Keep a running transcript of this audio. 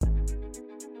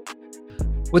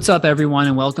What's up, everyone,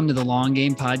 and welcome to the Long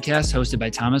Game Podcast hosted by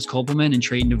Thomas Kopelman and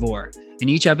Treyton DeVore. In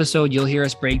each episode, you'll hear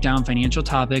us break down financial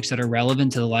topics that are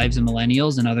relevant to the lives of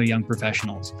millennials and other young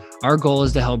professionals. Our goal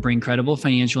is to help bring credible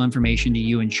financial information to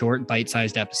you in short,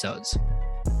 bite-sized episodes.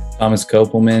 Thomas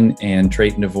Kopelman and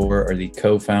Treyton DeVore are the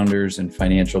co-founders and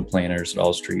financial planners at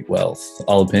AllStreet Wealth.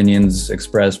 All opinions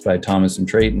expressed by Thomas and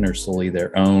Treyton are solely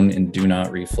their own and do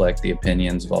not reflect the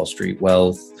opinions of AllStreet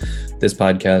Wealth. This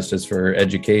podcast is for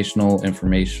educational,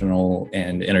 informational,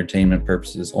 and entertainment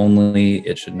purposes only.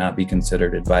 It should not be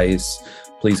considered advice.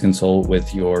 Please consult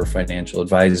with your financial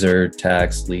advisor,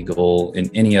 tax, legal,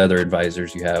 and any other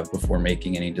advisors you have before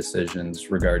making any decisions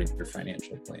regarding your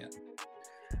financial plan.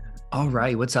 All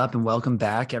right. What's up? And welcome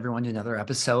back, everyone, to another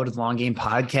episode of the Long Game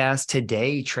Podcast.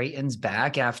 Today, Treyton's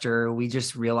back after we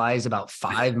just realized about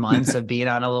 5 months of being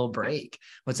on a little break.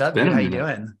 What's up, dude? How you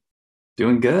doing?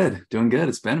 Doing good.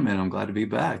 It's been a minute. I'm glad to be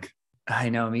back. I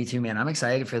know, me too, man. I'm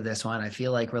excited for this one. I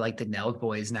feel like we're like the Nelk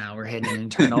boys now. We're hitting an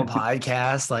internal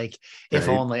podcast. Like, if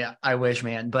only, I wish,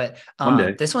 man. But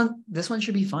this one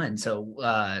should be fun. So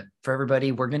for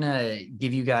everybody, we're gonna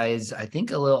give you guys, I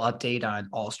think, a little update on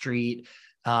AllStreet.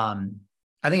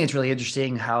 I think it's really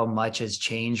interesting how much has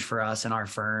changed for us and our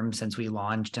firm since we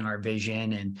launched and our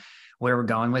vision and where we're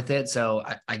going with it. So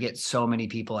I get so many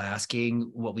people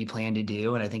asking what we plan to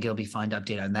do, and I think it'll be fun to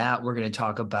update on that. We're going to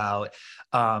talk about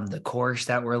the course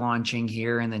that we're launching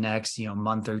here in the next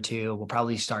month or two. We'll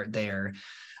probably start there.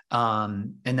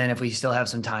 And then if we still have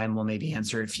some time, we'll maybe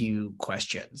answer a few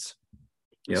questions.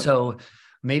 Yep. So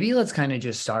maybe let's kind of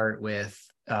just start with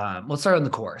let's start on the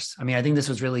course. I mean, I think this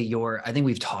was really I think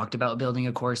we've talked about building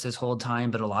a course this whole time,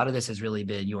 but a lot of this has really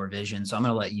been your vision. So I'm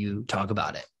going to let you talk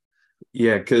about it.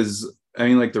 Yeah, because I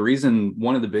mean, like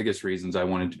one of the biggest reasons I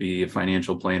wanted to be a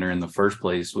financial planner in the first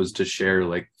place was to share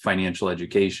like financial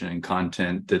education and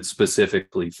content that's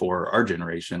specifically for our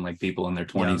generation, like people in their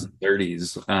 20s and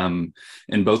 30s.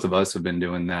 And both of us have been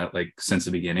doing that like since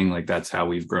the beginning. Like that's how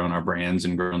we've grown our brands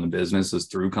and grown the business is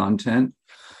through content.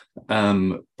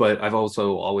 But I've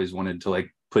also always wanted to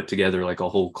like put together like a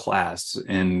whole class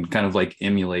and kind of like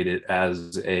emulate it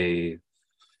as a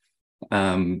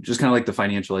just kind of like the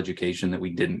financial education that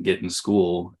we didn't get in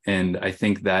school. And I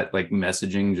think that like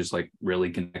messaging just like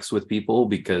really connects with people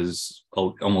because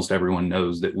almost everyone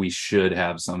knows that we should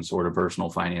have some sort of personal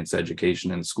finance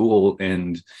education in school.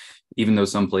 And even though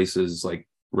some places like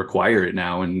require it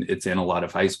now, and it's in a lot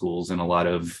of high schools and a lot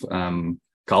of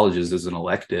colleges as an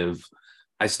elective,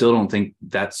 I still don't think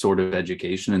that sort of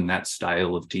education and that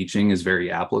style of teaching is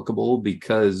very applicable,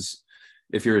 because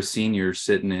if you're a senior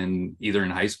sitting in either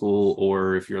in high school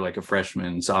or if you're like a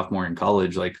freshman, sophomore in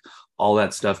college, like all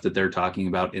that stuff that they're talking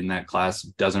about in that class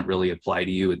doesn't really apply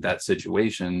to you at that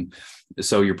situation.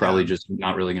 So you're probably just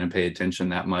not really going to pay attention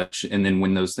that much. And then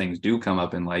when those things do come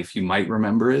up in life, you might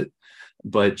remember it.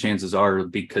 But chances are,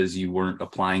 because you weren't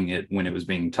applying it when it was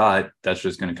being taught, that's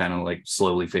just going to kind of like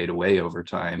slowly fade away over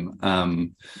time.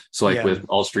 So like with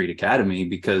AllStreet Academy,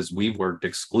 because we've worked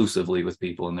exclusively with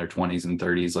people in their 20s and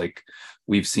 30s, like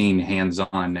we've seen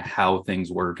hands-on how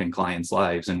things work in clients'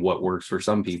 lives and what works for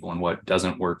some people and what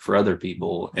doesn't work for other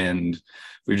people. And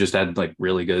we've just had like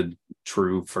really good,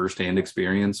 true firsthand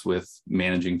experience with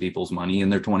managing people's money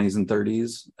in their 20s and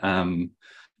 30s.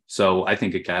 So I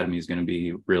think Academy is going to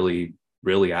be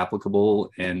really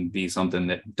applicable and be something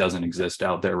that doesn't exist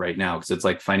out there right now, because it's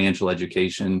like financial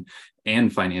education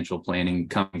and financial planning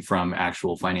coming from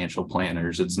actual financial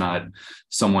planners. It's not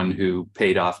someone who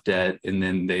paid off debt and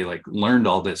then they like learned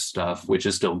all this stuff, which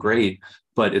is still great,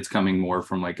 but it's coming more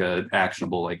from like a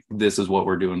actionable, like this is what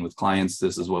we're doing with clients,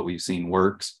 this is what we've seen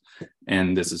works,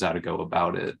 and this is how to go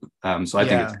about it. So I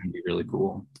think it's going to be really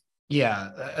cool. Yeah,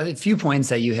 a few points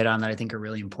that you hit on that I think are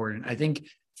really important. I think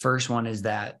first one is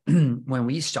that when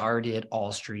we started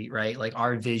AllStreet, right, like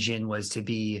our vision was to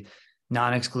be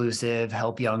non-exclusive,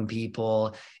 help young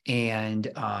people. And,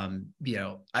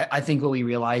 I think what we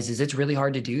realized is it's really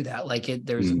hard to do that. Like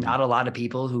there's not a lot of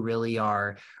people who really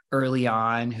are early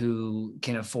on who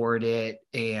can afford it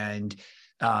and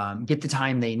get the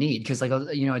time they need. Because like, a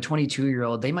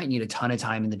 22-year-old, they might need a ton of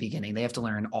time in the beginning. They have to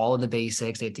learn all of the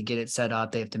basics. They have to get it set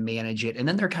up. They have to manage it. And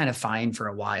then they're kind of fine for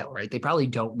a while, right? They probably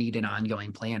don't need an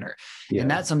ongoing planner. Yeah.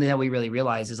 And that's something that we really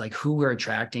realize is like who we're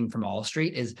attracting from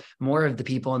AllStreet is more of the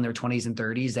people in their 20s and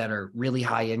 30s that are really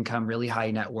high income, really high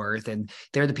net worth. And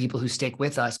they're the people who stick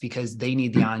with us because they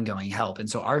need the ongoing help. And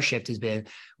so our shift has been,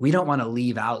 we don't want to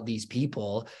leave out these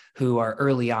people who are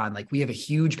early on. Like we have a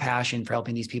huge passion for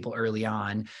helping these people early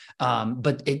on.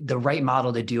 But the right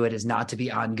model to do it is not to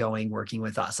be ongoing working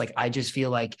with us. Like, I just feel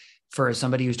like for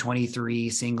somebody who's 23,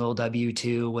 single,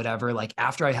 W-2, whatever, like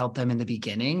after I help them in the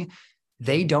beginning,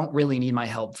 they don't really need my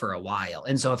help for a while.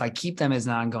 And so if I keep them as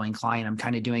an ongoing client, I'm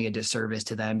kind of doing a disservice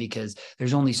to them, because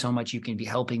there's only so much you can be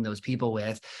helping those people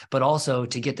with. But also,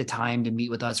 to get the time to meet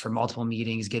with us for multiple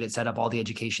meetings, get it set up, all the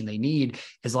education they need,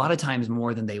 is a lot of times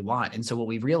more than they want. And so what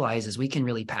we've realized is we can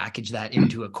really package that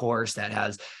into a course that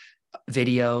has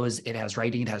videos, it has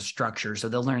writing, it has structure. So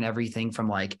they'll learn everything from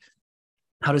like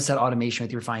how to set automation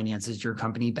with your finances, your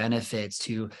company benefits,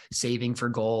 to saving for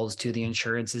goals, to the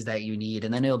insurances that you need.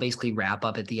 And then it'll basically wrap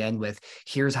up at the end with,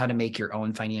 here's how to make your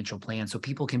own financial plan, so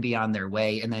people can be on their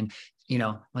way. And then,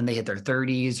 when they hit their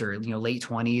 30s or, late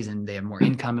 20s and they have more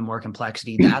income and more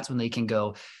complexity, that's when they can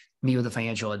go meet with a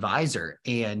financial advisor.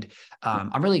 And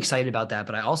I'm really excited about that.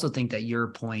 But I also think that your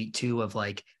point too, of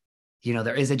like,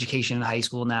 there is education in high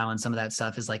school now, and some of that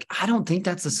stuff is like, I don't think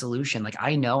that's the solution. Like,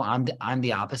 I know I'm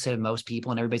the opposite of most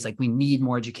people, and everybody's like, we need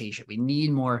more education. We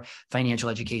need more financial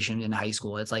education in high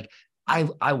school. It's like,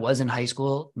 I was in high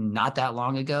school not that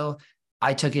long ago.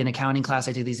 I took an accounting class.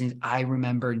 I did these things. I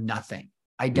remember nothing.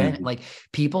 I didn't like,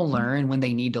 people learn when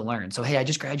they need to learn. So, hey, I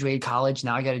just graduated college.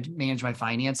 Now I got to manage my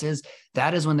finances.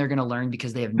 That is when they're going to learn,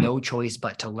 because they have no choice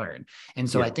but to learn. And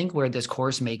so I think where this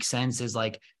course makes sense is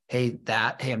like, hey,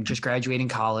 I'm just graduating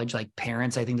college. Like,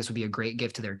 parents, I think this would be a great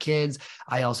gift to their kids.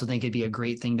 I also think it'd be a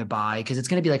great thing to buy, because it's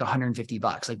going to be like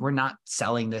 $150. Like, we're not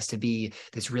selling this to be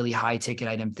this really high ticket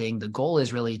item thing. The goal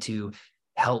is really to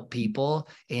help people.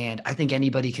 And I think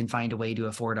anybody can find a way to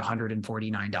afford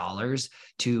 $149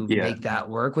 to make that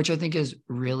work, which I think is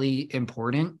really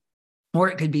important. Or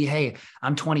it could be, hey,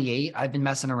 I'm 28. I've been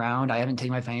messing around. I haven't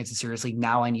taken my finances seriously.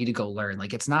 Now I need to go learn.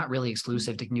 Like, it's not really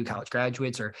exclusive to new college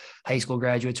graduates or high school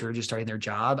graduates who are just starting their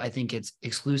job. I think it's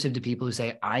exclusive to people who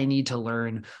say, I need to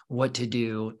learn what to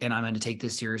do, and I'm going to take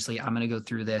this seriously. I'm going to go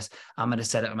through this. I'm going to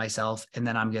set it myself, and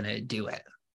then I'm going to do it.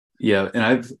 Yeah.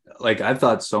 And I've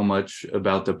thought so much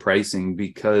about the pricing,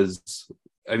 because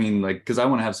I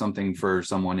want to have something for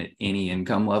someone at any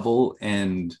income level,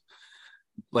 and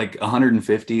like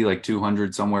 150, like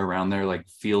 200, somewhere around there, like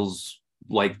feels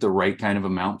like the right kind of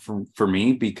amount for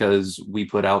me, because we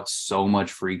put out so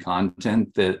much free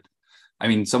content that,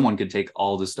 someone could take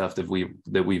all the stuff that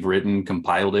we've written,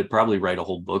 compiled it, probably write a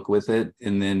whole book with it,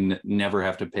 and then never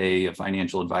have to pay a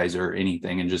financial advisor or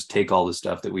anything, and just take all the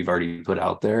stuff that we've already put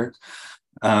out there.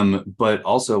 But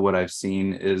also what I've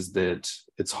seen is that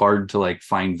it's hard to like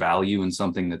find value in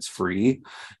something that's free.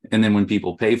 And then when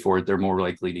people pay for it, they're more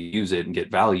likely to use it and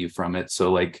get value from it.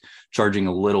 So like, charging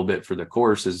a little bit for the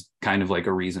course is kind of like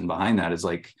a reason behind that, is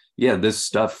like, yeah, this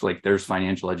stuff, like, there's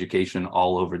financial education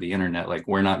all over the internet. Like,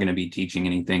 we're not going to be teaching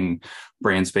anything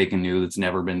brand spanking new that's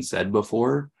never been said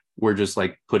before. We're just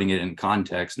like putting it in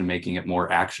context and making it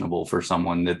more actionable for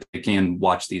someone, that they can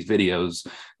watch these videos,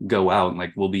 go out, and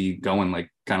like, we'll be going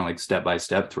like kind of like step by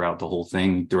step throughout the whole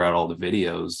thing, throughout all the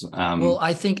videos. Well,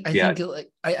 I think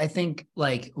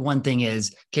like one thing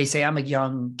is, okay, say I'm a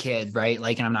young kid, right?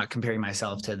 Like, and I'm not comparing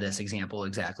myself to this example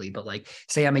exactly, but like,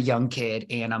 say I'm a young kid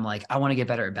and I'm like, I want to get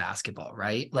better at basketball,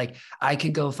 right? Like, I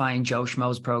could go find Joe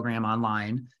Schmo's program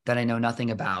online that I know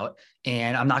nothing about,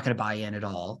 and I'm not going to buy in at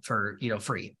all for,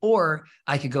 free. Or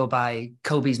I could go buy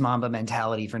Kobe's Mamba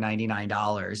Mentality for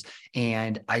 $99,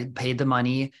 and I paid the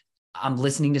money. I'm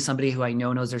listening to somebody who I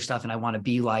know knows their stuff, and I want to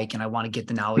be like, and I want to get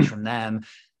the knowledge from them.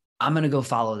 I'm going to go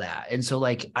follow that. And so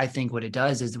like, I think what it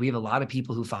does is we have a lot of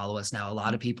people who follow us now, a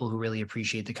lot of people who really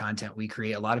appreciate the content we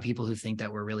create, a lot of people who think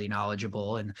that we're really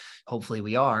knowledgeable, and hopefully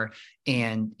we are.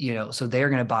 And, so they're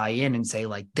going to buy in and say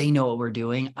like, they know what we're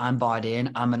doing. I'm bought in.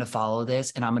 I'm going to follow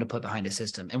this, and I'm going to put behind a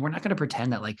system. And we're not going to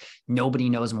pretend that like nobody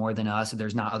knows more than us.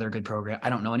 There's not other good programs. I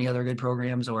don't know any other good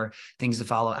programs or things to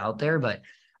follow out there, but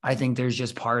I think there's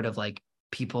just part of like,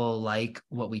 people like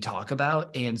what we talk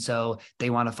about. And so they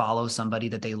want to follow somebody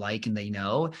that they like and they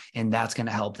know, and that's going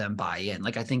to help them buy in.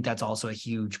 Like, I think that's also a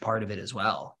huge part of it as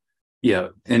well. Yeah.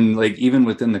 And like, even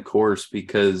within the course,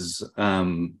 because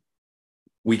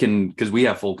because we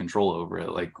have full control over it.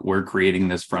 Like, we're creating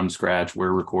this from scratch.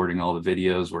 We're recording all the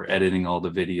videos, we're editing all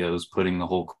the videos, putting the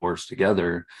whole course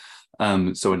together.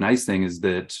 So a nice thing is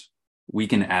that we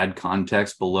can add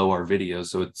context below our videos.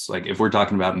 So it's like, if we're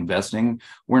talking about investing,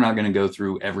 we're not going to go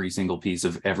through every single piece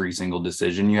of every single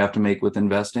decision you have to make with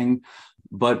investing,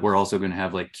 but we're also going to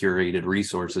have like curated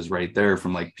resources right there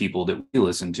from like people that we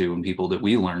listen to and people that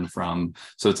we learn from.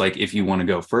 So it's like, if you want to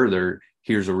go further,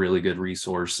 here's a really good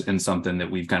resource and something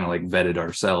that we've kind of like vetted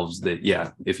ourselves, that,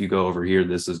 yeah, if you go over here,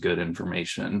 this is good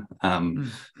information.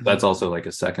 That's also like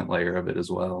a second layer of it as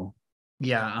well.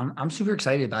 Yeah, I'm super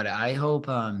excited about it. I hope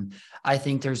I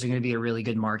think there's going to be a really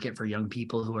good market for young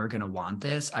people who are going to want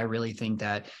this. I really think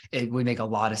that it would make a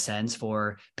lot of sense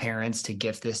for parents to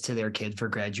gift this to their kid for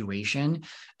graduation.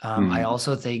 I Mm,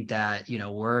 also think that,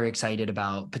 we're excited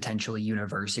about potentially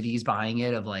universities buying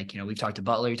it of like, we've talked to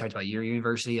Butler, you talked about your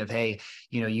university of, hey,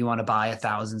 you want to buy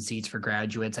 1,000 seats for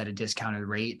graduates at a discounted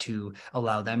rate to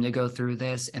allow them to go through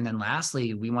this. And then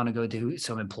lastly, we want to go to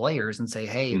some employers and say,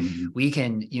 hey, mm, we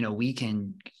can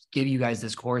give you guys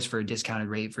this course for a discounted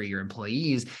rate for your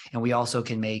employees. And we also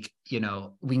can make, we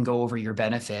can go over your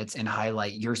benefits and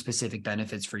highlight your specific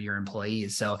benefits for your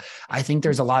employees. So I think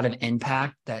there's a lot of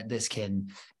impact that this can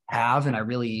have, and I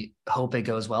really hope it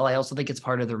goes well. I also think it's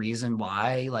part of the reason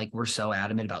why like we're so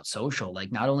adamant about social.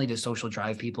 Like not only does social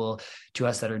drive people to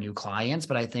us that are new clients,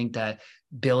 but I think that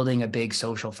building a big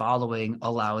social following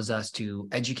allows us to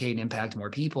educate and impact more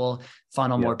people,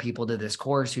 funnel yeah. more people to this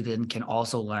course who then can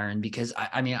also learn. Because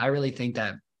I mean, I really think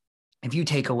that if you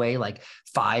take away like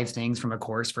 5 things from a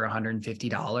course for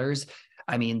 $150,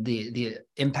 I mean, the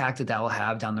impact that will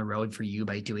have down the road for you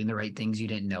by doing the right things you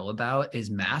didn't know about is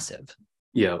massive.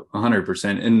 Yeah,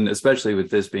 100%. And especially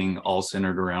with this being all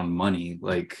centered around money,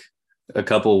 like a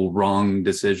couple wrong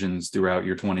decisions throughout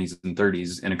your 20s and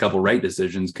 30s and a couple right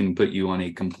decisions can put you on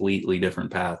a completely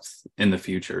different path in the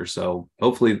future. So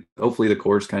hopefully the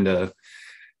course kind of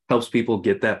helps people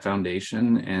get that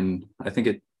foundation, and I think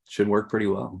it should work pretty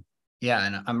well. Yeah.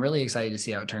 And I'm really excited to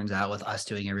see how it turns out with us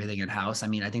doing everything in house. I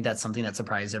mean, I think that's something that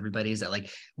surprised everybody is that like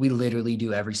we literally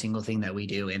do every single thing that we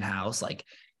do in house. Like,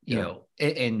 Yeah,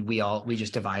 and we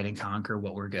just divide and conquer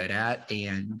what we're good at.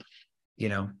 And,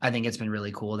 I think it's been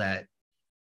really cool that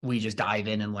we just dive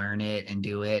in and learn it and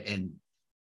do it. And,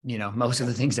 most of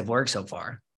the things have worked so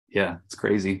far. yeah, it's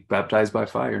crazy. Baptized by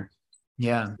fire.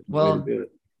 Yeah. Way to Well, do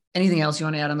it. anything else you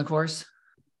want to add on the course?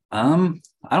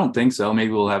 I don't think so.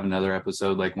 Maybe we'll have another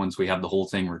episode like once we have the whole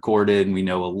thing recorded and we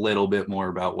know a little bit more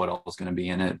about what all's going to be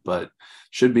in it, but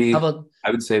should be, How about,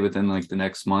 I would say within like the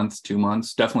next month, 2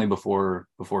 months, definitely before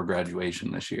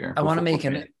graduation this year. I want to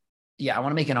Before make May. I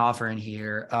want to make an offer in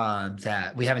here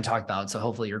that we haven't talked about. So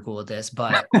hopefully you're cool with this,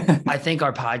 but I think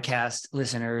our podcast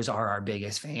listeners are our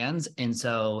biggest fans. And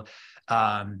so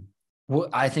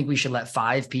I think we should let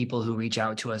 5 people who reach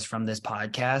out to us from this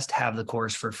podcast have the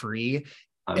course for free,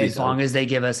 That'd be as long dope. as they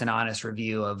give us an honest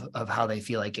review of how they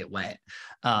feel like it went.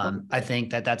 I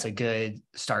think that that's a good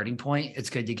starting point.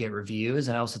 It's good to get reviews.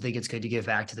 And I also think it's good to give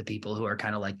back to the people who are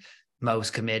kind of like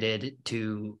most committed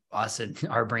to us and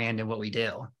our brand and what we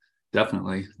do.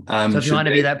 Definitely. So if you Should want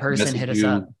to be they that person, hit us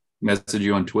up. message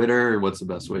you on Twitter, or what's the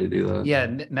best way to do that? Yeah,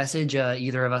 message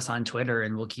either of us on Twitter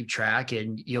and we'll keep track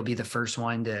and you'll be the first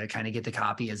one to kind of get the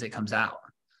copy as it comes out.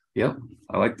 Yep.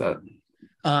 I like that.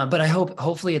 But I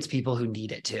hopefully it's people who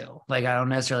need it too. Like, I don't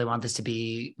necessarily want this to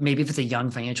be, maybe if it's a young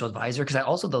financial advisor, because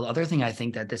the other thing I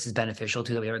think that this is beneficial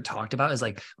to that we haven't talked about is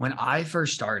like when I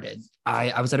first started,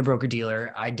 I was at a broker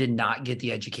dealer. I did not get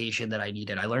the education that I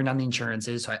needed. I learned on the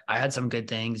insurances. So I had some good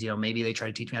things, maybe they tried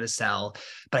to teach me how to sell,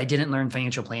 but I didn't learn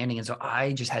financial planning. And so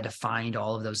I just had to find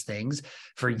all of those things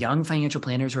for young financial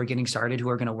planners who are getting started, who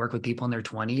are going to work with people in their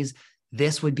 20s.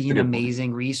 This would be an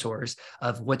amazing resource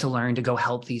of what to learn to go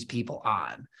help these people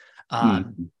on.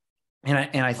 And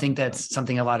I think that's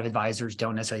something a lot of advisors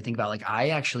don't necessarily think about. Like I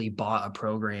actually bought a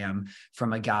program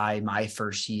from a guy my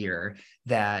first year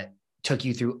that took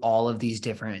you through all of these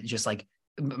different, just like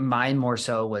mine more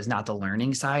so was not the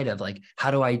learning side of like,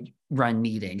 how do I run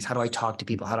meetings? How do I talk to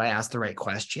people? How do I ask the right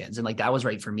questions? And like, that was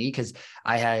right for me because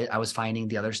I was finding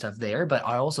the other stuff there. But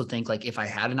I also think like if I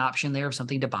had an option there of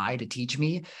something to buy to teach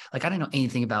me, like I didn't know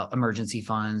anything about emergency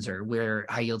funds or where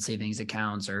high yield savings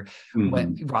accounts or what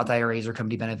Roth IRAs or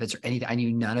company benefits or anything. I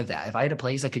knew none of that. If I had a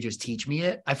place that could just teach me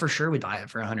it, I for sure would buy it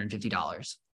for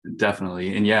 $150.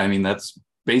 Definitely. And yeah, I mean, that's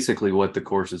basically what the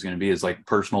course is going to be, is like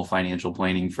personal financial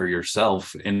planning for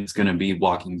yourself. And it's going to be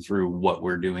walking through what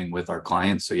we're doing with our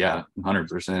clients. So yeah,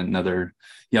 100%. Another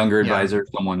younger advisor,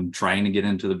 someone trying to get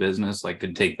into the business, like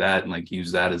could take that and like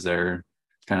use that as their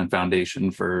kind of foundation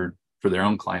for their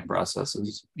own client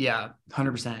processes. Yeah,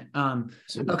 100%.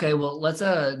 Okay, well, let's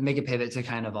make a pivot to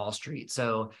kind of AllStreet.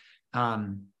 So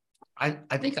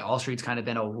I think AllStreet's kind of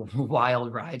been a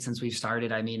wild ride since we've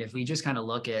started. I mean, if we just kind of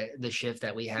look at the shift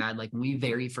that we had, like when we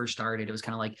very first started, it was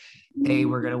kind of like, hey,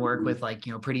 we're going to work with like,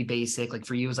 pretty basic, like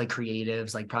for you, it was like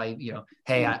creatives, like probably,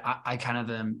 hey, I kind of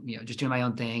am, just doing my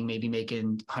own thing, maybe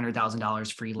making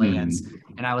 $100,000 freelance.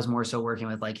 And I was more so working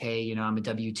with like, hey, I'm a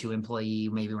W-2 employee.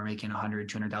 Maybe we're making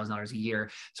 $200,000 a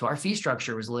year. So our fee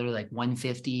structure was literally like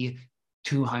 150,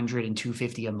 200 and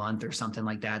 250 a month or something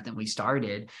like that. Then we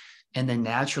started. And then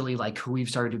naturally, like who we've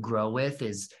started to grow with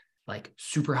is like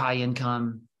super high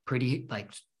income, pretty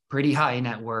high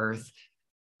net worth,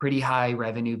 pretty high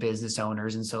revenue business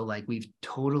owners. And so like we've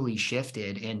totally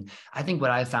shifted. And I think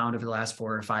what I've found over the last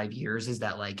 4 or 5 years is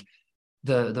that like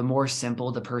the more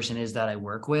simple the person is that I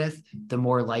work with, the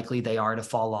more likely they are to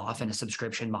fall off in a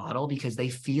subscription model, because they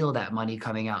feel that money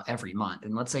coming out every month.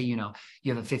 And let's say, you know,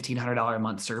 you have a $1,500 a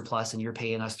month surplus and you're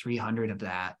paying us 300 of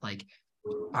that. Like,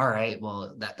 all right,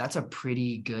 well, that's a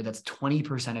pretty good, that's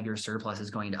 20% of your surplus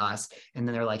is going to us. And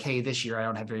then they're like, hey, this year I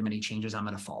don't have very many changes, I'm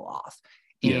going to fall off.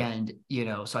 Yeah. And, you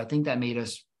know, so I think that made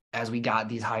us, as we got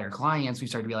these higher clients, we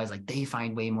started to realize like they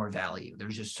find way more value.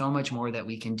 There's just so much more that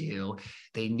we can do.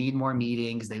 They need more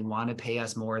meetings. They want to pay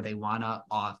us more. They want to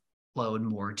offload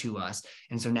more to us.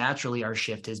 And so naturally our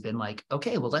shift has been like,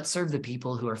 okay, well, let's serve the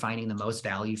people who are finding the most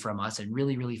value from us and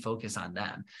really, really focus on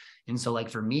them. And so like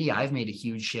for me, I've made a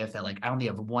huge shift that like I only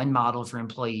have one model for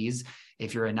employees.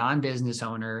 If you're a non-business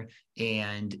owner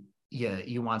and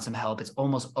you want some help, it's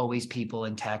almost always people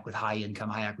in tech with high income,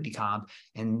 high equity comp.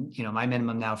 And, you know, my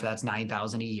minimum now for that's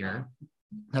 9,000 a year.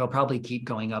 That'll probably keep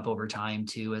going up over time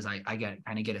too, as I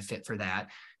get a fit for that.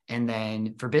 And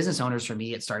then for business owners, for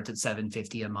me, it starts at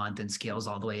 $750 a month and scales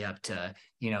all the way up to,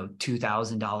 you know,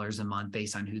 $2,000 a month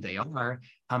based on who they are,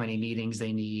 how many meetings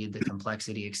they need, the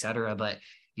complexity, et cetera. But,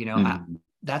 you know,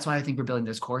 that's why I think we're building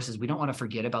this course is we don't want to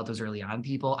forget about those early on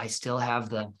people. I still have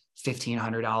the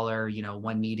 $1,500, you know,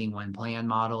 one meeting, one plan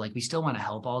model. Like we still want to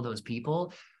help all those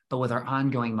people, but with our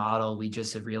ongoing model, we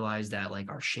just have realized that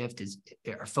like our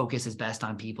focus is best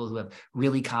on people who have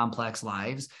really complex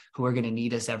lives, who are going to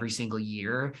need us every single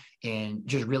year, and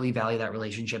just really value that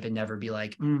relationship and never be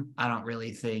like, I don't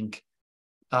really think,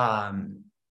 that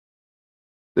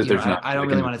there's not, I don't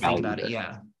really want to think value about it.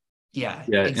 there. Yeah.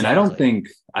 Exactly. And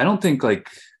I don't think like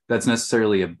that's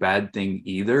necessarily a bad thing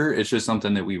either. It's just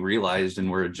something that we realized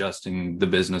and we're adjusting the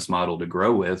business model to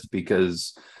grow with,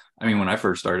 because I mean, when I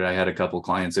first started, I had a couple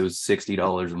clients, it was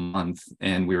 $60 a month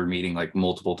and we were meeting like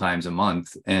multiple times a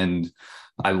month, and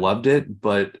I loved it,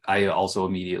 but I also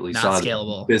immediately saw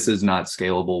scalable. This is not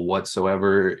scalable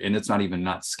whatsoever. And it's not even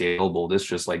not scalable. This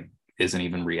just like isn't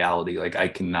even reality. Like I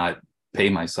cannot pay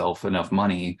myself enough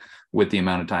money with the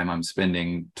amount of time I'm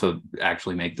spending to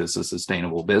actually make this a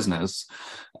sustainable business.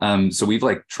 So we've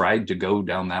like tried to go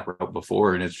down that route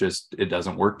before, and it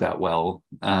doesn't work that well.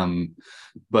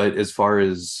 But as far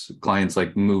as clients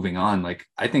like moving on, like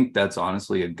I think that's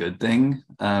honestly a good thing,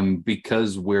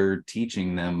 because we're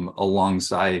teaching them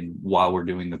alongside while we're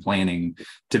doing the planning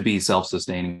to be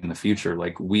self-sustaining in the future.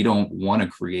 Like we don't want to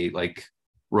create like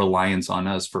reliance on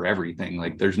us for everything.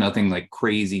 Like there's nothing like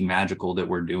crazy magical that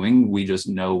we're doing. We just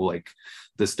know like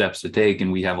the steps to take,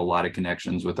 and we have a lot of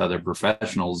connections with other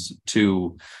professionals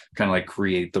to kind of like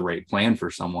create the right plan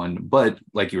for someone. But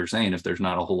like you were saying, if there's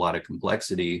not a whole lot of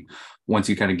complexity, once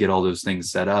you kind of get all those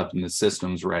things set up and the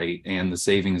systems right and the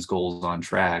savings goals on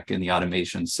track and the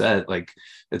automation set, like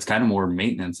it's kind of more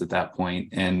maintenance at that point.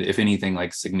 And if anything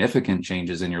like significant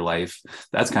changes in your life,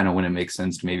 that's kind of when it makes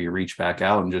sense to maybe reach back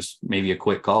out and just maybe a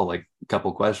quick call, like a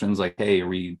couple questions like, hey, are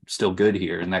we still good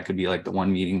here? And that could be like the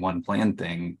one meeting, one plan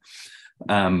thing.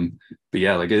 But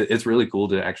yeah, like it's really cool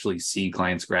to actually see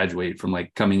clients graduate from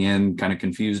like coming in kind of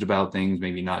confused about things,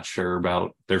 maybe not sure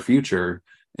about their future.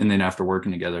 And then after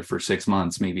working together for 6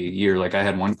 months, maybe a year, like I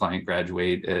had one client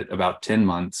graduate at about 10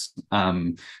 months,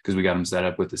 because we got him set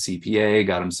up with the CPA,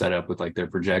 got him set up with like their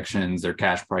projections, their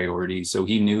cash priorities. So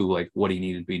he knew like what he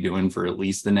needed to be doing for at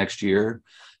least the next year,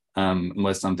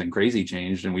 unless something crazy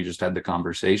changed. And we just had the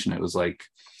conversation. It was like,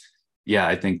 yeah,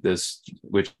 I think this,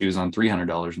 which he was on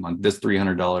 $300 a month, this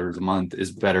 $300 a month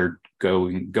is better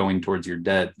going towards your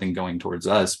debt than going towards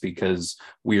us, because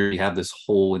we already have this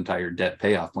whole entire debt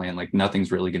payoff plan. Like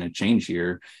nothing's really going to change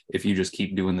here. If you just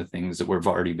keep doing the things that we've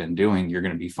already been doing, you're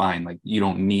going to be fine. Like you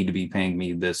don't need to be paying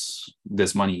me this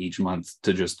money each month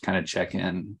to just kind of check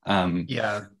in.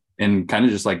 And kind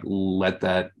of just like let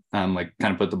that like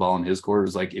kind of put the ball in his court.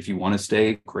 Is like, if you want to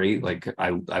stay, great. Like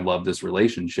I love this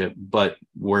relationship, but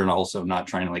we're also not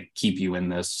trying to like keep you in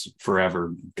this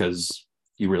forever, because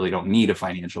you really don't need a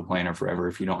financial planner forever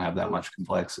if you don't have that much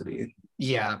complexity.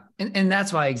 Yeah. And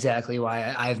that's exactly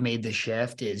why I've made the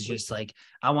shift, is just like,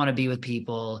 I want to be with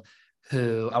people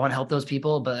who I want to help those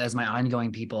people, but as my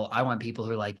ongoing people, I want people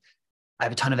who are like, I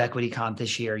have a ton of equity comp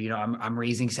this year. You know, I'm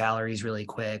raising salaries really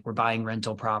quick. We're buying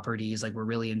rental properties. Like we're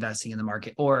really investing in the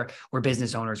market, or we're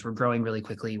business owners. We're growing really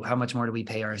quickly. How much more do we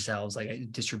pay ourselves?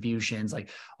 Like distributions,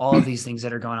 like all of these things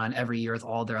that are going on every year with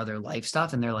all their other life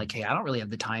stuff. And they're like, hey, I don't really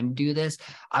have the time to do this.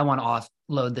 I want to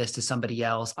offload this to somebody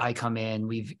else. I come in,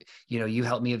 you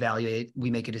help me evaluate,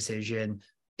 we make a decision.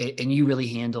 and you really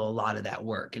handle a lot of that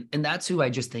work. And that's who I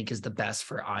just think is the best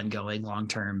for ongoing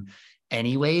long-term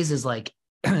anyways, is like,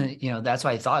 that's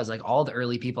why I thought is like all the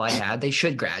early people I had, they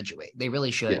should graduate. They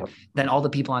really should. Yeah. Then all the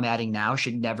people I'm adding now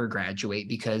should never graduate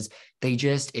because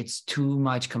it's too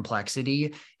much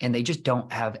complexity and they just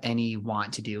don't have any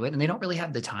want to do it. And they don't really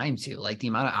have the time to, like, the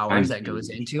amount of hours that goes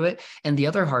into it. And the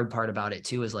other hard part about it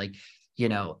too is like,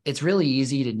 it's really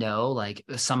easy to know like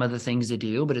some of the things to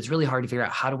do, but it's really hard to figure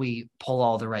out how do we pull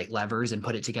all the right levers and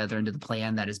put it together into the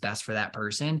plan that is best for that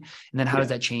person. And then how does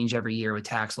that change every year with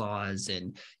tax laws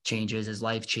and changes as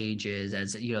life changes,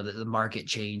 as the market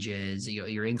changes,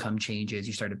 your income changes,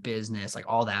 you start a business, like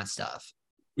all that stuff.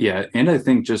 Yeah. And I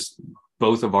think just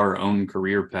both of our own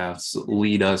career paths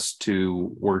lead us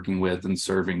to working with and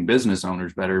serving business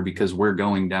owners better, because we're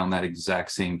going down that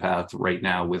exact same path right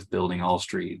now with building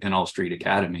AllStreet and AllStreet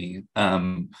Academy.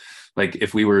 Like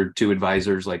if we were two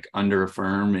advisors like under a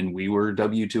firm and we were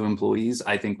W-2 employees,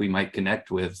 I think we might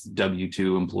connect with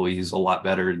W-2 employees a lot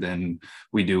better than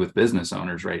we do with business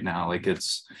owners right now. Like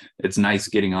it's nice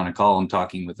getting on a call and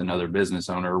talking with another business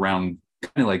owner around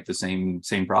kind of like the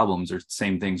same problems or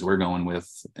same things we're going with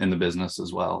in the business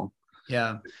as well.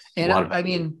 Yeah.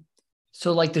 And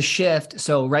so like the shift.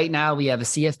 So right now we have a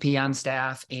CFP on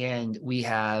staff and we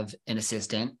have an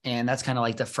assistant, and that's kind of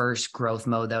like the first growth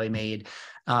mode that we made.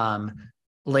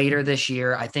 Later this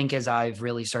year, I think, as I've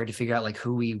really started to figure out like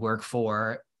who we work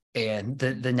for and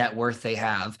the net worth they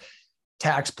have,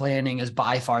 tax planning is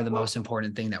by far the most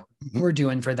important thing that we're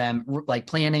doing for them, like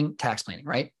tax planning,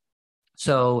 right?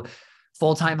 So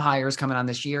full-time hires coming on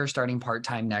this year, starting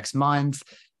part-time next month.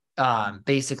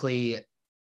 Basically,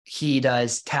 he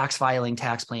does tax filing,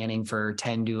 tax planning for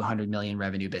 10 to 100 million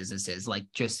revenue businesses, like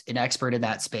just an expert in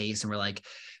that space. And we're like,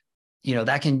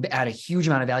 that can add a huge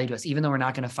amount of value to us, even though we're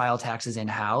not going to file taxes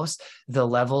in-house. The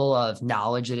level of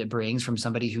knowledge that it brings from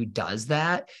somebody who does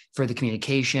that for the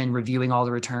communication, reviewing all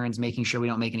the returns, making sure we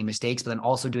don't make any mistakes, but then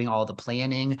also doing all the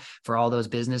planning for all those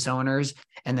business owners,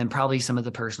 and then probably some of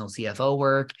the personal CFO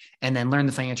work, and then learn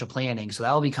the financial planning. So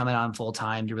that'll be coming on full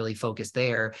time to really focus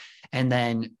there. And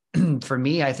then for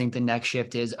me, I think the next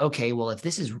shift is, okay, well, if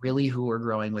this is really who we're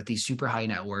growing with, these super high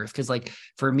net worth, because like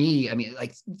for me, I mean,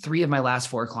 like 3 of my last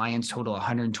 4 clients total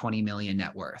 120 million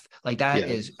net worth. Like that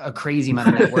is a crazy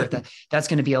amount of net worth. That's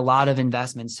going to be a lot of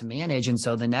investments to manage. And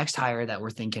so the next hire that we're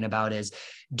thinking about is,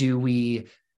 do we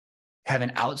have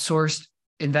an outsourced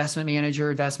investment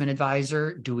manager, investment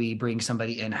advisor? Do we bring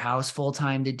somebody in-house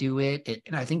full-time to do it?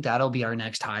 And I think that'll be our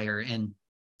next hire. And,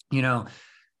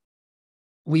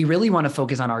 we really want to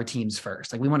focus on our teams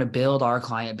first. Like we want to build our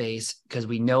client base because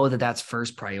we know that that's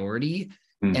first priority,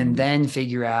 and then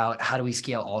figure out how do we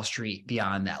scale AllStreet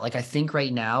beyond that. Like I think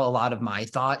right now, a lot of my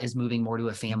thought is moving more to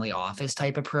a family office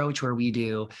type approach where we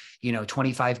do,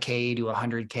 $25K to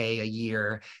 $100K a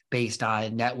year based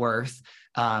on net worth.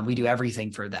 We do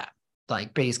everything for them,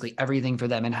 like basically everything for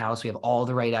them in-house. We have all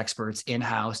the right experts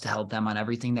in-house to help them on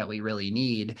everything that we really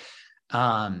need.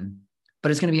 But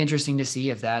it's going to be interesting to see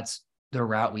if that's the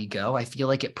route we go. I feel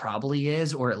like it probably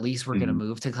is, or at least we're going to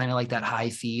move to kind of like that high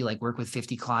fee, like work with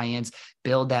 50 clients,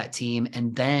 build that team,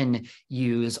 and then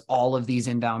use all of these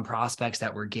inbound prospects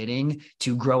that we're getting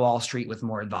to grow AllStreet with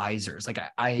more advisors. Like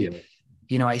I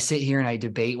sit here and I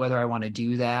debate whether I want to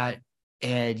do that.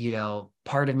 And,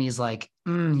 part of me is like,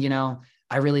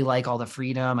 I really like all the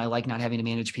freedom. I like not having to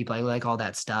manage people. I like all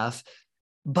that stuff,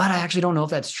 but I actually don't know if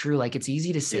that's true. Like it's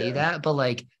easy to say that, but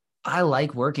like, I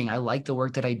like working. I like the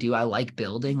work that I do. I like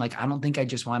building. Like, I don't think I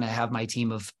just want to have my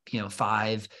team of,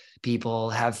 5 people,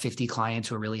 have 50 clients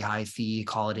who are really high fee,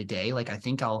 call it a day. Like, I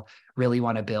think I'll really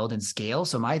want to build and scale.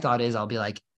 So my thought is I'll be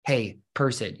like, hey,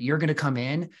 person, you're going to come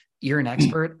in. You're an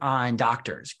expert on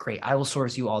doctors. Great. I will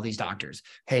source you all these doctors.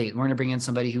 Hey, we're going to bring in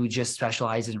somebody who just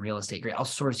specializes in real estate. Great. I'll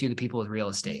source you the people with real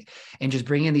estate, and just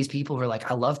bring in these people who are like,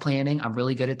 I love planning. I'm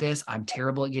really good at this. I'm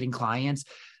terrible at getting clients.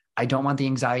 I don't want the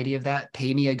anxiety of that.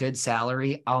 Pay me a good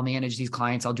salary. I'll manage these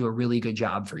clients. I'll do a really good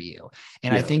job for you.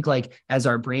 And I think like as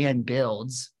our brand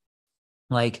builds,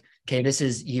 like, okay, this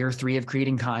is year 3 of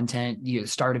creating content,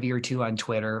 start of year 2 on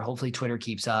Twitter. Hopefully Twitter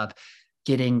keeps up,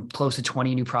 getting close to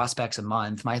 20 new prospects a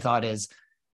month. My thought is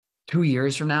 2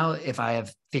 years from now, if I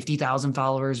have 50,000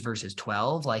 followers versus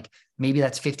 12, like maybe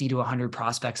that's 50 to 100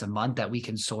 prospects a month that we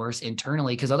can source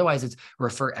internally. Cause otherwise it's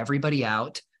refer everybody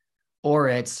out, or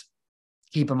it's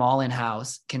keep them all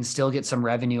in-house, can still get some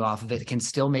revenue off of it, can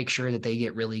still make sure that they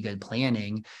get really good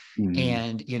planning.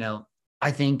 And,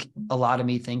 I think a lot of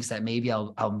me thinks that maybe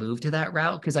I'll move to that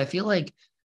route, because I feel like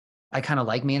I kind of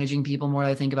like managing people more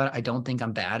than I think about it. I don't think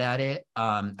I'm bad at it.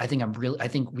 I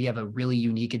think we have a really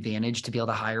unique advantage to be able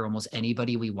to hire almost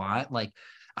anybody we want. Like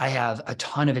I have a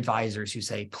ton of advisors who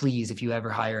say, please, if you ever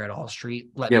hire at AllStreet,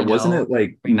 let Yeah, me wasn't know. it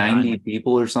like 90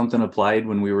 people or something applied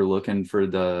when we were looking for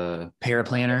the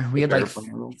Paraplanner. We had like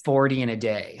paraplanner role? 40 in a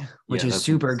day, which Yeah, is that's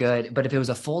super good. But if it was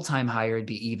a full-time hire, it'd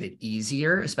be even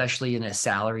easier, especially in a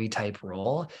salary type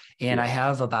role. And yeah. I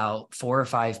have about 4 or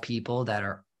 5 people that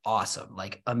are awesome,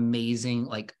 like amazing.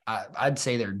 Like I'd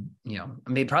say they're,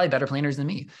 maybe probably better planners than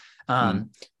me. Mm.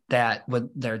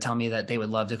 They're telling me that they would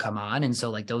love to come on. And so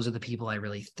like, those are the people I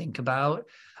really think about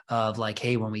of like,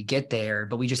 hey, when we get there,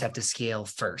 but we just have to scale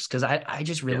first. Cause I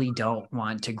just Yeah. really don't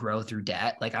want to grow through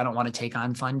debt. Like I don't want to take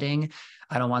on funding.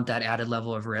 I don't want that added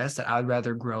level of risk. That I would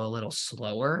rather grow a little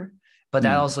slower. But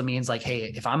that Mm. also means like,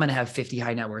 hey, if I'm going to have 50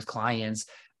 high net worth clients,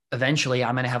 eventually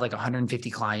I'm going to have like 150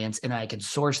 clients, and I can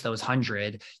source those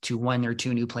 100 to 1 or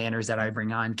 2 new planners that I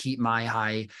bring on, keep my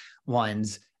high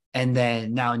ones. And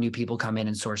then now new people come in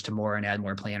and source to more and add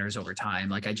more planners over time.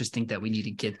 Like, I just think that we need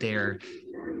to get there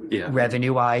Yeah.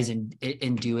 revenue wise and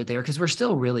do it there. Cause we're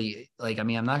still really like, I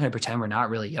mean, I'm not going to pretend we're not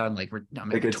really young. Like I'm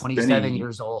Like it's 27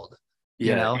 years old,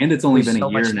 yeah. And it's only there's been a so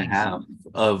year much and a change. half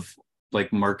of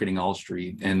like marketing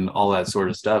AllStreet and all that sort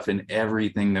of stuff. And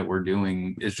everything that we're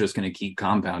doing is just going to keep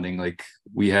compounding. Like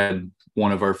we had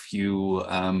one of our few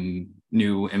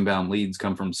new inbound leads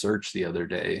come from search the other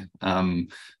day.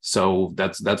 So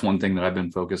that's one thing that I've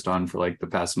been focused on for like the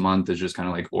past month, is just kind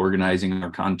of like organizing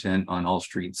our content on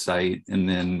AllStreet's site, and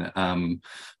then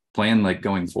plan like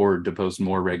going forward to post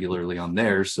more regularly on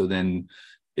there. So then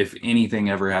if anything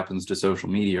ever happens to social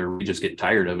media or we just get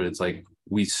tired of it, it's like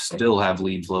we still have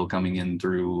lead flow coming in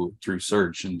through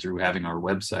search and through having our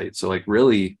website. So like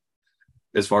really,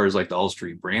 as far as like the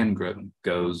AllStreet brand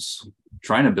goes,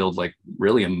 trying to build like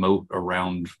really a moat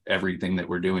around everything that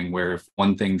we're doing, where if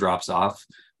one thing drops off,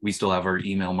 we still have our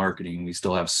email marketing, we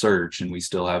still have search, and we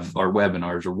still have our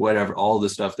webinars or whatever, all the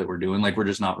stuff that we're doing. Like we're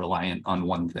just not reliant on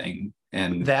one thing.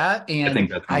 And That, I think and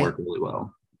that's going to work really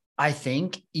well. I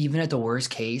think even at the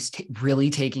worst case, really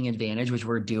taking advantage, which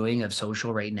we're doing, of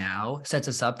social right now, sets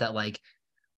us up that like,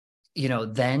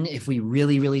 then if we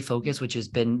really, really focus, which has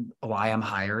been why I'm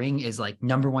hiring, is like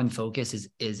number one focus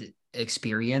is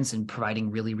experience and providing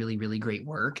really, really, really great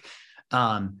work.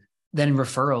 Then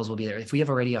referrals will be there. If we have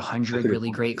already 100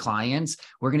 really great clients,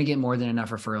 we're going to get more than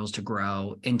enough referrals to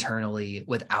grow internally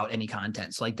without any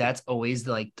content. So like, that's always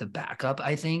like the backup.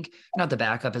 I think not the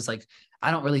backup is like, I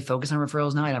don't really focus on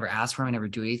referrals now. I never ask for them. I never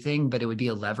do anything, but it would be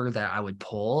a lever that I would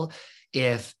pull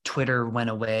if Twitter went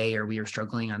away or we were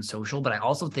struggling on social. But I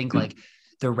also think like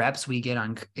the reps we get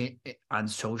on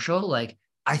social, like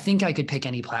I think I could pick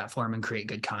any platform and create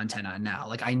good content on now.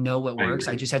 Like I know what works.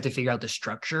 I just have to figure out the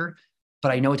structure,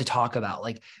 but I know what to talk about.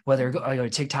 Like whether I go to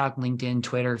TikTok, LinkedIn,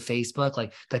 Twitter, Facebook,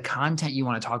 like the content you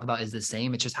want to talk about is the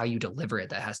same. It's just how you deliver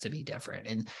it that has to be different.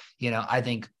 And, I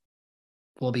think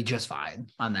we'll be just fine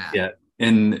on that. Yeah.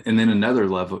 And then another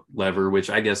lever, which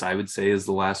I guess I would say is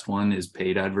the last one, is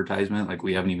paid advertisement. Like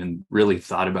we haven't even really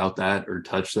thought about that or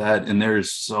touched that. And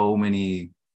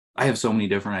I have so many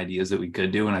different ideas that we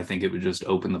could do. And I think it would just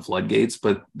open the floodgates,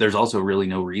 but there's also really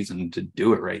no reason to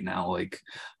do it right now. Like,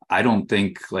 I don't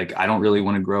really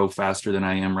want to grow faster than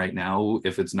I am right now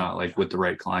if it's not like with the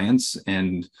right clients.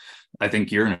 And I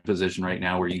think you're in a position right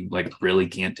now where you like really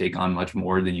can't take on much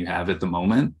more than you have at the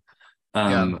moment.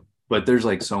 But there's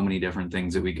like so many different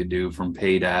things that we could do, from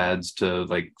paid ads to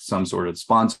like some sort of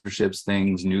sponsorships,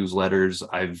 things, newsletters.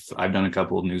 I've done a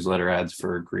couple of newsletter ads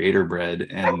for Creator Bread,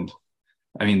 and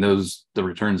I mean, the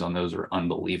returns on those are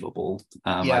unbelievable.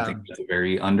 I think it's a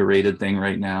very underrated thing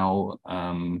right now.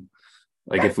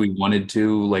 Like if we wanted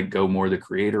to like go more the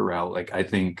creator route, like I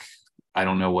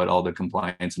don't know what all the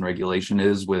compliance and regulation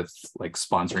is with like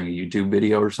sponsoring a YouTube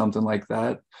video or something like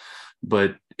that.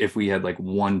 But if we had like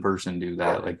one person do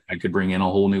that, like I could bring in a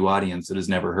whole new audience that has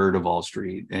never heard of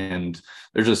AllStreet. And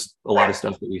there's just a lot of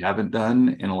stuff that we haven't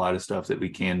done and a lot of stuff that we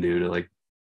can do to like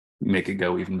make it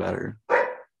go even better.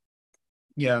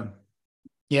 Yeah.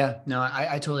 Yeah. No,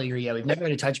 I totally agree. Yeah. We've never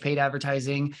had to touch paid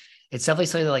advertising. It's definitely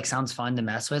something that like sounds fun to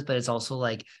mess with, but it's also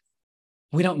like,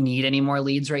 we don't need any more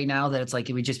leads right now. That it's like,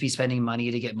 we'd just be spending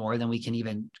money to get more than we can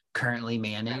even currently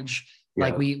manage. Yeah.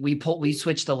 Like we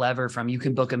switched the lever from you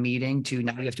can book a meeting to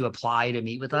now you have to apply to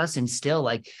meet with us. And still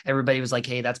like everybody was like,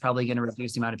 hey, that's probably going to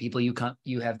reduce the amount of people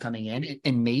you have coming in.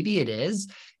 And maybe it is,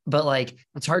 but like,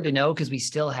 it's hard to know because we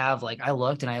still have like, I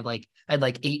looked and I had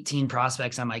like 18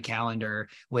 prospects on my calendar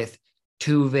with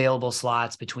 2 available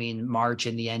slots between March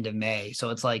and the end of May.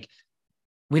 So it's like,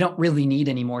 we don't really need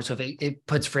any more. So if it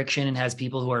puts friction and has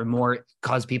people who are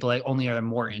cause people like only are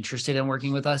more interested in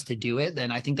working with us to do it, then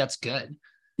I think that's good.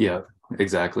 Yeah,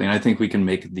 exactly. And I think we can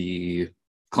make the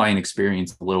client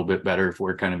experience a little bit better if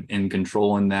we're kind of in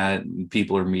control in that, and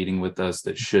people are meeting with us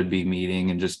that should be meeting,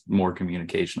 and just more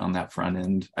communication on that front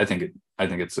end. I think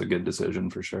it's a good decision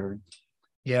for sure.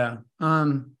 Yeah.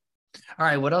 All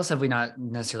right. What else have we not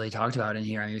necessarily talked about in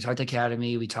here? I mean, we talked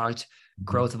Academy, we talked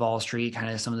growth of AllStreet, kind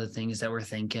of some of the things that we're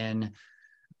thinking.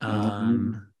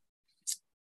 Trying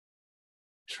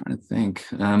to think.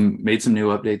 Made some new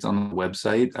updates on the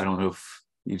website. I don't know if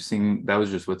you've seen, that was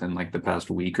just within like the past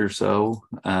week or so.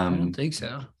 I don't think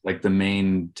so. Like the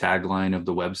main tagline of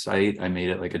the website, I made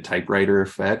it like a typewriter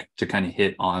effect to kind of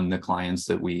hit on the clients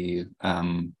that we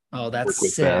oh,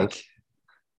 that's sick.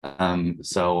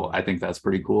 So I think that's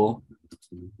pretty cool.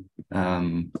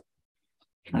 Trying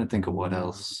to think of what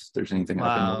else. If there's anything.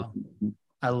 Wow.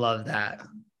 I love that.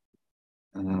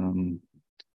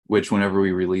 Which whenever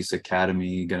we release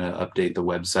Academy, gonna update the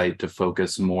website to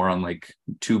focus more on like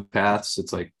two paths.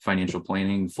 It's like financial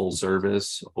planning, full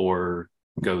service, or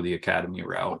go the Academy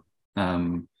route.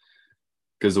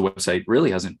 Because the website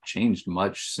really hasn't changed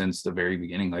much since the very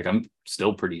beginning. Like I'm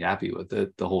still pretty happy with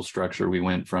it. The whole structure, we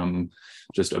went from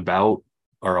just about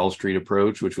our AllStreet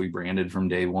approach, which we branded from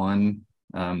day one,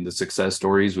 the success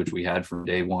stories, which we had from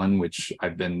day one, which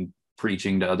I've been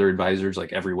preaching to other advisors.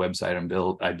 Like every website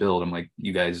I build, I'm like,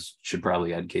 you guys should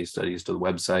probably add case studies to the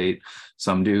website.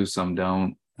 Some do, some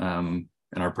don't. And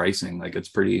our pricing, like it's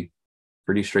pretty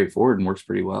straightforward and works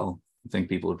pretty well. I think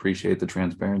people appreciate the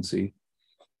transparency.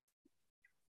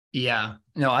 Yeah,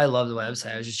 no, I love the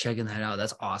website. I was just checking that out.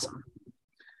 That's awesome.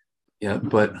 Yeah,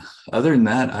 but other than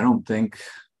that, I don't think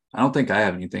I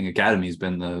have anything. Academy's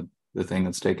been the thing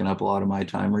that's taken up a lot of my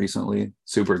time recently.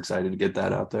 Super excited to get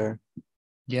that out there.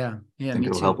 Yeah, I think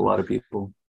it'll help a lot of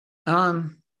people.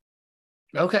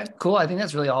 Okay, cool. I think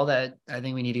that's really all that I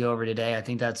think we need to go over today. I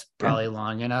think that's probably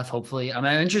long enough. Hopefully, I'm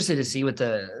interested to see what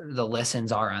the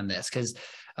listens are on this, because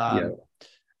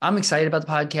I'm excited about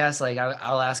the podcast. Like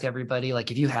I'll ask everybody,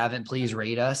 like, if you haven't, please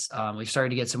rate us. We've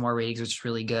started to get some more ratings, which is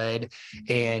really good.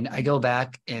 And I go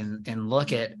back and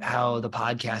look at how the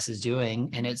podcast is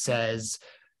doing. And it says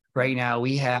right now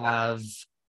we have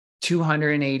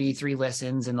 283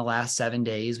 listens in the last 7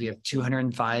 days. We have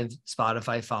 205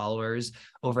 Spotify followers,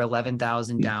 over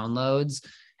 11,000 downloads.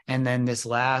 And then this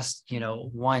last,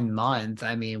 1 month,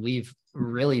 I mean, we've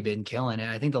really been killing it.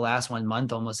 I think the last 1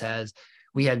 month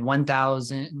we had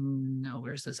 1,000. No,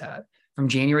 where's this at? From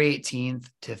January 18th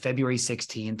to February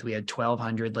 16th, we had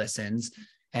 1,200 listens.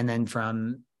 And then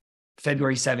from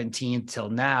February 17th till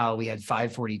now, we had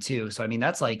 542. So, I mean,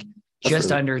 that's like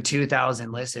just under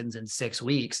 2,000 listens in 6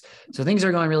 weeks. So things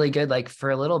are going really good. Like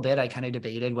for a little bit, I kind of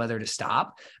debated whether to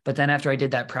stop. But then after I did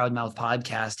that Proud Mouth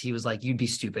podcast, he was like, you'd be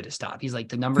stupid to stop. He's like,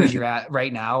 the numbers you're at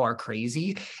right now are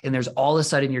crazy. And there's all of a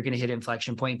sudden you're going to hit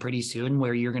inflection point pretty soon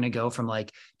where you're going to go from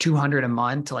like 200 a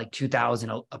month to like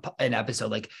 2,000 an episode.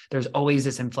 Like there's always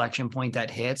this inflection point that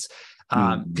hits.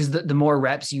 Because the more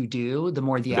reps you do, the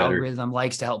more the algorithm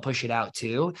likes to help push it out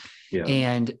too. Yeah.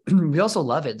 And we also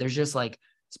love it. There's just like,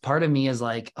 part of me is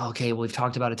like, okay, well, we've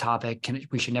talked about a topic.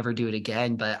 We should never do it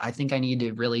again. But I think I need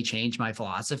to really change my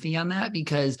philosophy on that,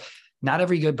 because not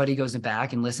every good buddy goes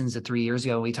back and listens to 3 years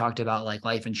ago. We talked about like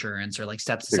life insurance or like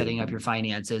steps to setting up your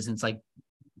finances. And it's like,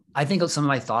 I think some of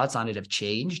my thoughts on it have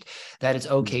changed, that it's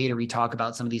okay to re-talk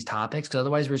about some of these topics, because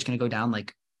otherwise we're just going to go down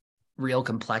like real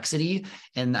complexity.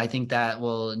 And I think that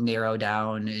will narrow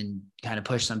down and kind of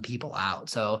push some people out.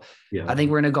 So I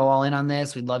think we're going to go all in on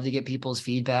this. We'd love to get people's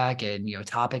feedback and,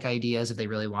 topic ideas if they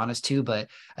really want us to, but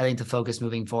I think the focus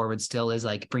moving forward still is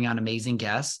like bring on amazing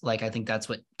guests. Like, I think that's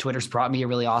what Twitter's brought me, a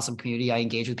really awesome community. I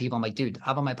engage with people. I'm like, dude,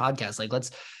 hop on my podcast. Like, let's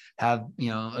have,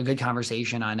 a good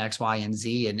conversation on X, Y, and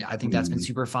Z. And I think that's been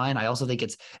super fun. I also think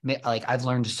it's like, I've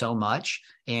learned so much,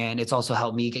 and it's also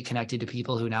helped me get connected to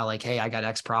people who now like, hey, I got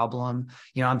X problem.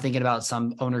 I'm thinking about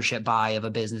some ownership buy of a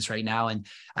business right now. And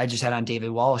I just had on David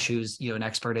Walsh, who's, an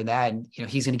expert in that. And,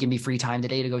 he's going to give me free time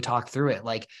today to go talk through it.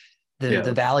 Like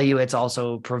the value it's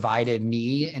also provided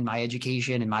me and my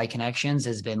education and my connections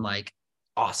has been like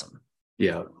awesome.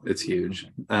 Yeah, it's huge.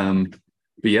 But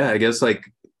yeah, I guess like,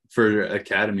 for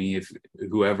Academy, if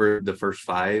whoever the first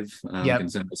 5 can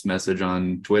send us a message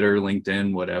on Twitter,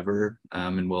 LinkedIn, whatever,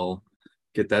 and we'll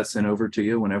get that sent over to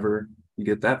you whenever you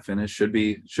get that finished. Should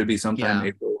be sometime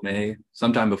April, May,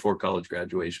 sometime before college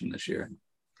graduation this year.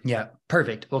 Yeah,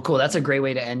 perfect. Well, cool. That's a great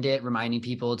way to end it. Reminding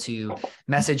people to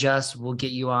message us. We'll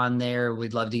get you on there.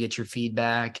 We'd love to get your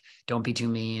feedback. Don't be too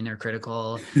mean or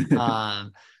critical.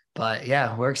 But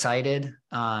yeah, we're excited.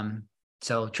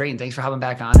 So Treyton, thanks for hopping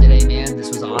back on today, man. This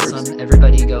was awesome.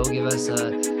 Everybody go give us a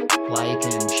like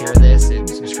and share this and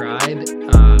subscribe,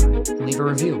 and leave a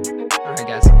review. All right,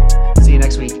 guys. See you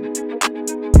next week.